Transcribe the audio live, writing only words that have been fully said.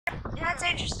That's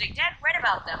interesting. Dad read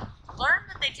about them. Learned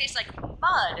that they taste like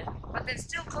mud, but then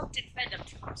still cooked and fed them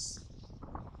to us.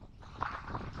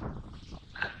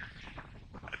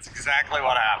 That's exactly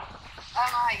what happened. I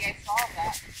don't know how you guys solved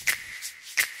that.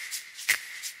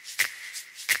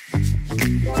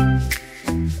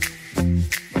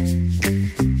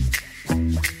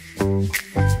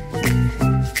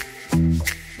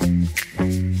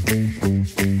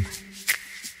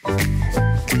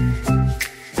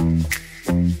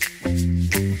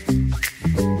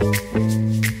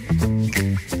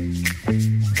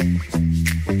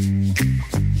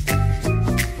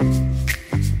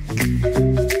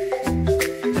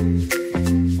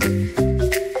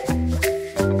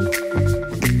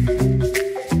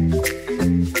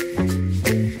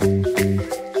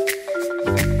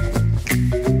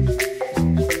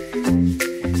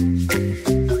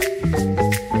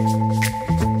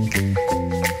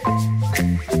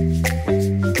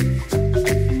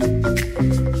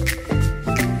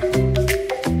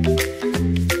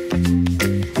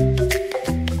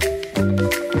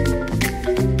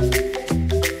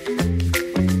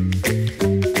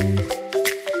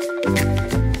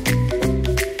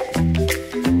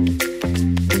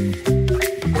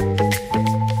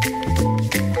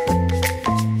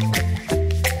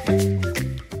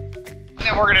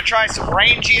 We're going to try some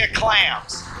Rangia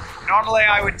clams. Normally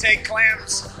I would take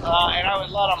clams and I would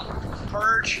let them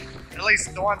purge, at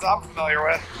least the ones I'm familiar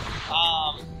with.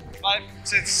 But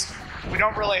since we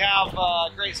don't really have a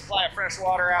great supply of fresh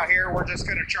water out here, we're just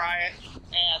going to try it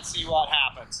and see what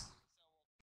happens.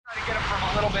 Try to get them from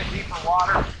a little bit deeper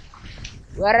water.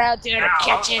 We're out there in the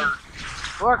kitchen.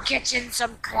 We're catching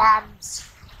some clams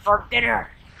for dinner.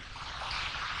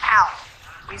 Ow.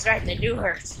 He's right, they do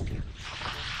hurt.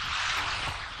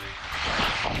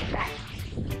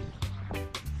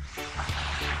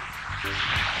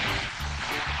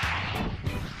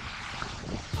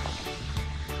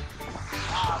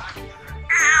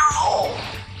 Ow!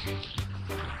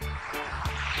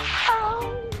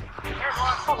 Oh! There's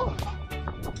one.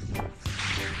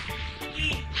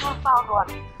 I found one.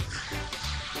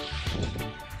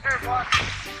 There's one.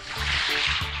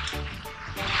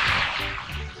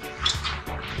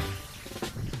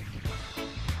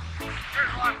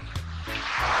 There's one.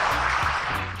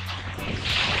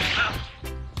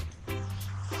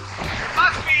 It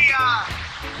must be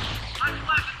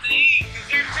unpleasant to eat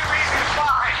because they're too easy to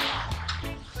find.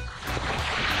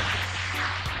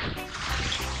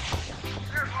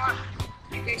 There's one.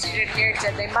 In case you didn't hear, it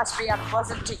said they must be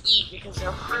unpleasant to eat because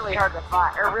they're really hard to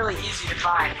find, or really easy to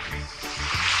find.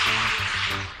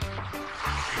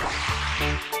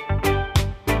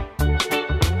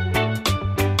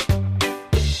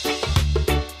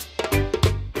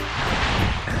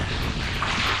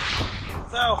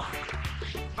 So,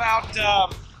 about,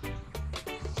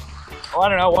 I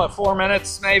don't know, what, 4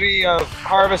 minutes maybe of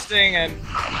harvesting, and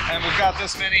we've got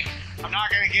this many. I'm not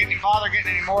going to bother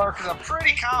getting any more because I'm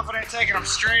pretty confident taking them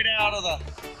straight out of the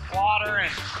water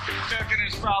and cooking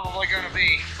is probably going to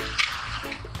be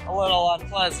a little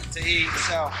unpleasant to eat.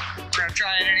 So we're going to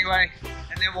try it anyway,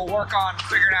 and then we'll work on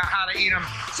figuring out how to eat them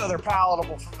so they're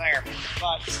palatable from there.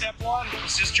 But step one,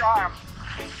 let's just try them.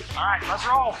 All right, let's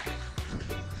roll.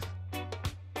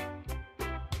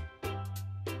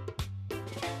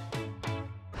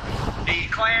 The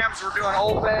clams, we're doing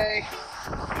Old Bay,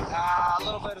 a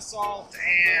little bit of salt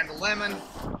and lemon,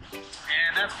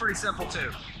 and that's pretty simple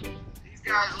too. These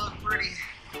guys look pretty.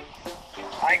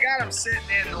 I got them sitting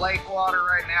in lake water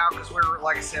right now because we're,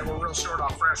 like I said, we're real short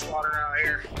on fresh water out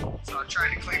here. So I'm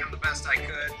trying to clean them the best I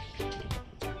could.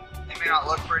 They may not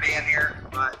look pretty in here,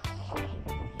 but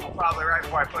I'll probably, right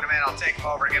before I put them in, I'll take them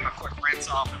over and give them a quick rinse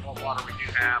off in what water we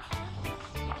do have.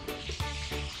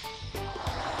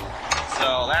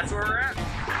 So that's where we're at.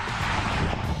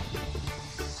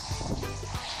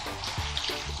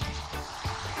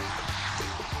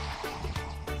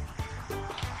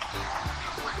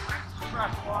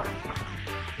 Water.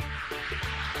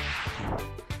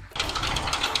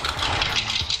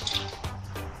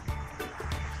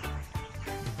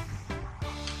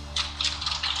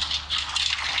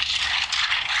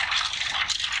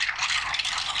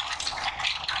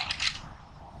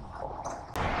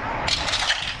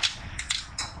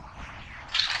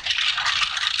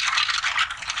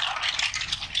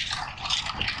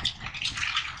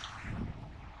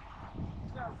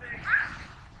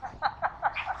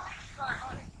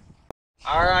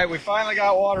 All right, we finally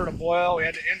got water to boil. We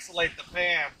had to insulate the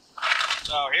pan.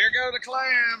 So here go the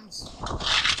clams.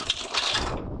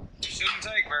 Shouldn't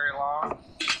take very long.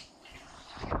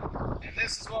 And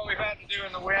this is what we've had to do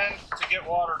in the wind to get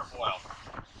water to boil.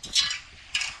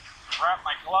 Wrap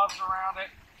my gloves around it.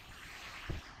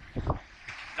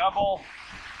 double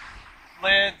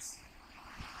lids,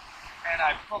 and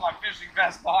I put my fishing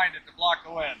vest behind it to block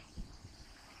the wind.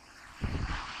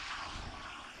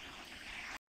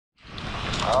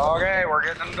 Okay, we're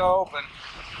getting them to open.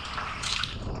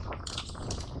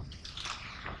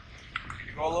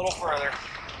 Need to go a little further.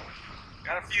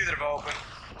 Got a few that have opened.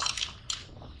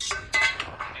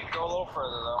 Need to go a little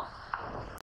further though.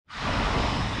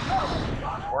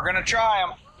 We're gonna try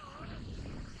them.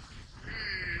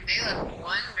 They look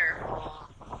wonderful.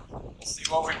 We'll see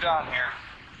what we've done here.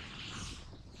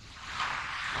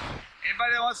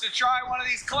 Anybody that wants to try one of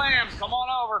these clams, come on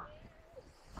over.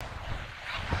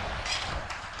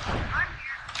 I'm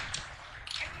here.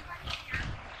 Everybody here.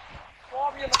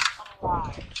 Formula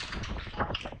alive.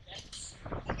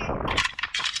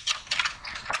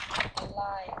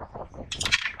 Alive.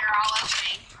 They're all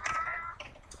opening.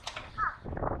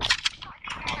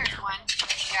 There's one.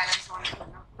 Yeah, there's one.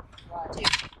 Two.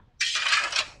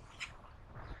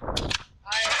 I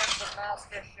am the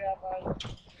master chef. Alright.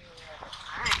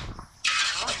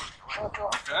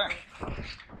 Okay.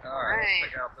 Alright, Right.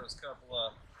 let's pick out those couple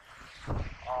of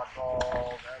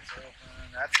oddballs. That's open.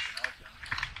 That's even open.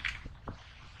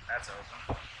 That's open.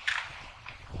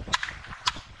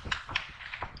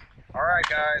 Alright,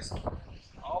 guys.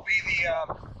 I'll be the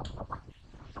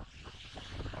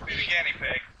guinea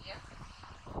pig. Yep.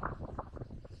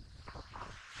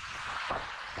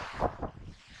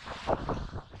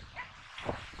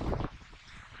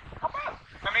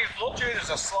 I mean, it's a little chewy. There's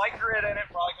a slight grit in it,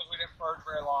 probably because we didn't purge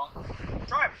very long.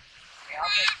 Try it. Okay, I'll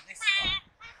take this one.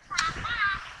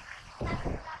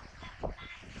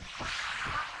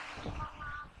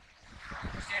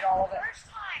 Just eat all of it.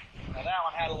 Now that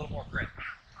one had a little more grit.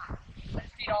 Let's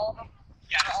eat all of them.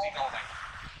 Yeah, just eat the whole thing.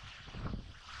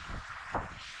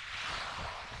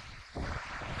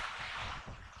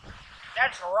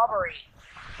 That's rubbery.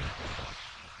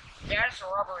 That's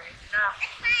rubbery.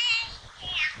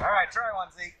 No. All right, try one,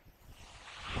 Zeke.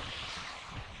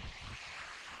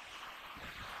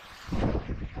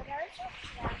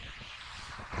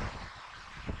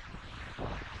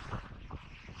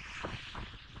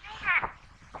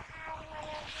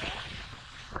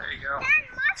 There you go.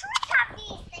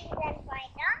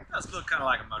 Does look kind of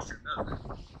like a mushroom, doesn't it?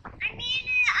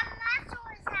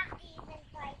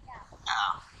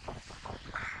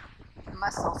 The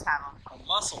mussels have them. Oh,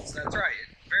 mussels, that's right.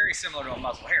 Very similar to a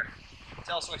mussel. Here,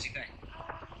 tell us what you think.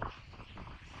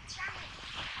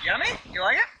 Yummy? You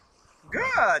like it?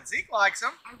 Good. Zeke likes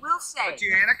them. I will say, But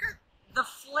you, Annika? the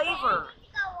flavor,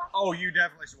 Oh, you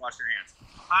definitely should wash your hands.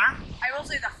 Hunter? I will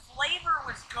say the flavor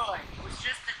was good. It was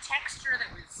just the texture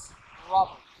that was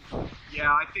rubbery.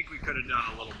 Yeah, I think we could have done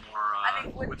a little more I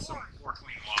think with with some more- more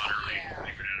clean water. Yeah.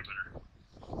 They could have had it better.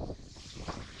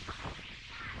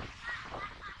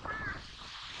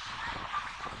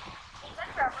 Is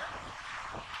that rubber?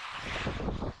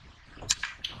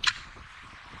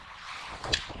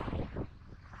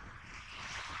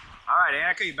 All right,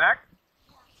 Annika, you back?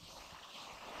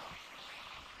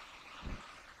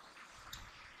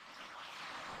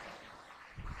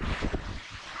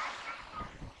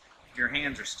 Your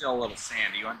hands are still a little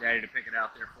sandy. You want Daddy to pick it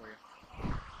out there for you?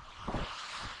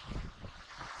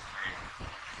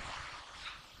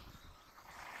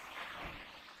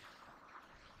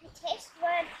 It tastes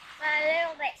good, but a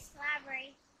little bit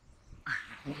slobbery.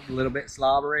 A little bit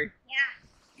slobbery. Yeah.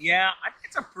 Yeah, I think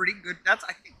it's a pretty good. That's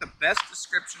I think the best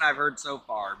description I've heard so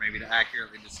far, maybe to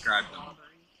accurately describe them.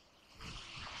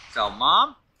 So,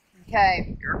 Mom,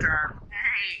 Okay. your turn.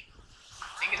 Alright.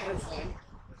 Take it this one.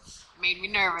 Made me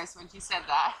nervous when she said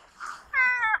that.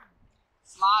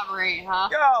 Slobbery, huh?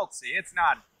 You'll see. It's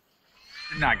not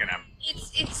gonna. It's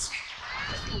just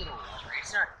a little rubbery.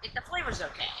 It's not. The flavor's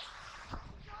okay.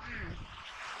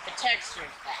 The texture's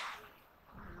bad.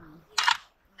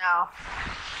 No.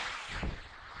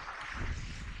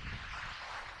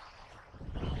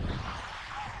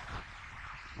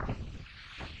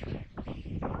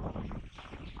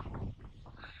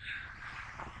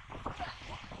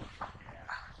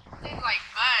 Tastes like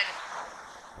mud.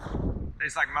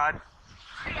 Tastes like mud.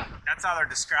 That's how they're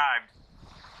described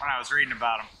when I was reading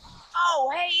about them.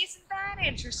 Oh, hey, isn't that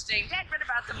interesting? Dad read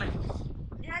about them.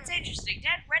 That's interesting.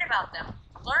 Dad read about them.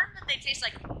 Learned that they taste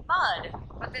like mud,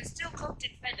 but then still cooked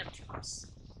and fed them to us.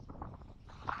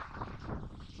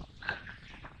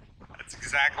 That's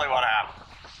exactly what happened.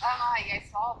 I don't know how you guys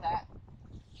solved that.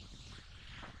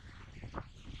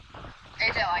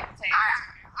 AJ liked the taste. I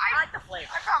like the flavor.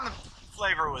 I found the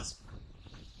flavor was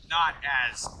not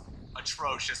as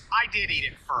atrocious. I did eat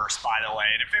it first, by the way,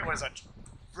 and if it was bad,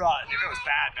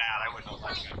 I wouldn't have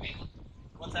liked it.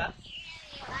 What's that?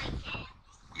 I really like it.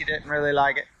 You didn't really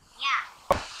like it?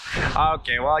 Yeah.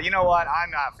 Okay, well, you know what?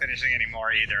 I'm not finishing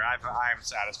anymore either. I'm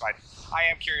satisfied. I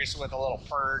am curious with a little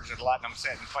purge and letting them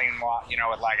sit in clean water, you know,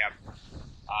 with like a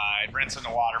rinsing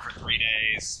the water for 3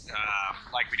 days,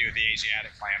 like we do with the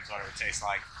Asiatic clams, what it would taste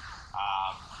like.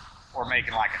 Or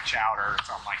making like a chowder or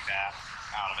something like that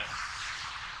out of it.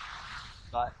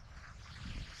 But,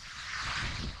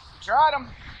 tried them.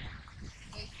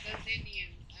 Those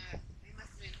Indians, they must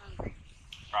have been hungry.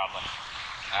 Probably.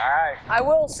 All right. I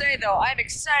will say though, I'm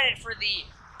excited for the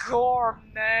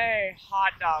gourmet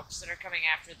hot dogs that are coming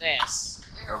after this.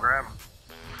 Go grab them.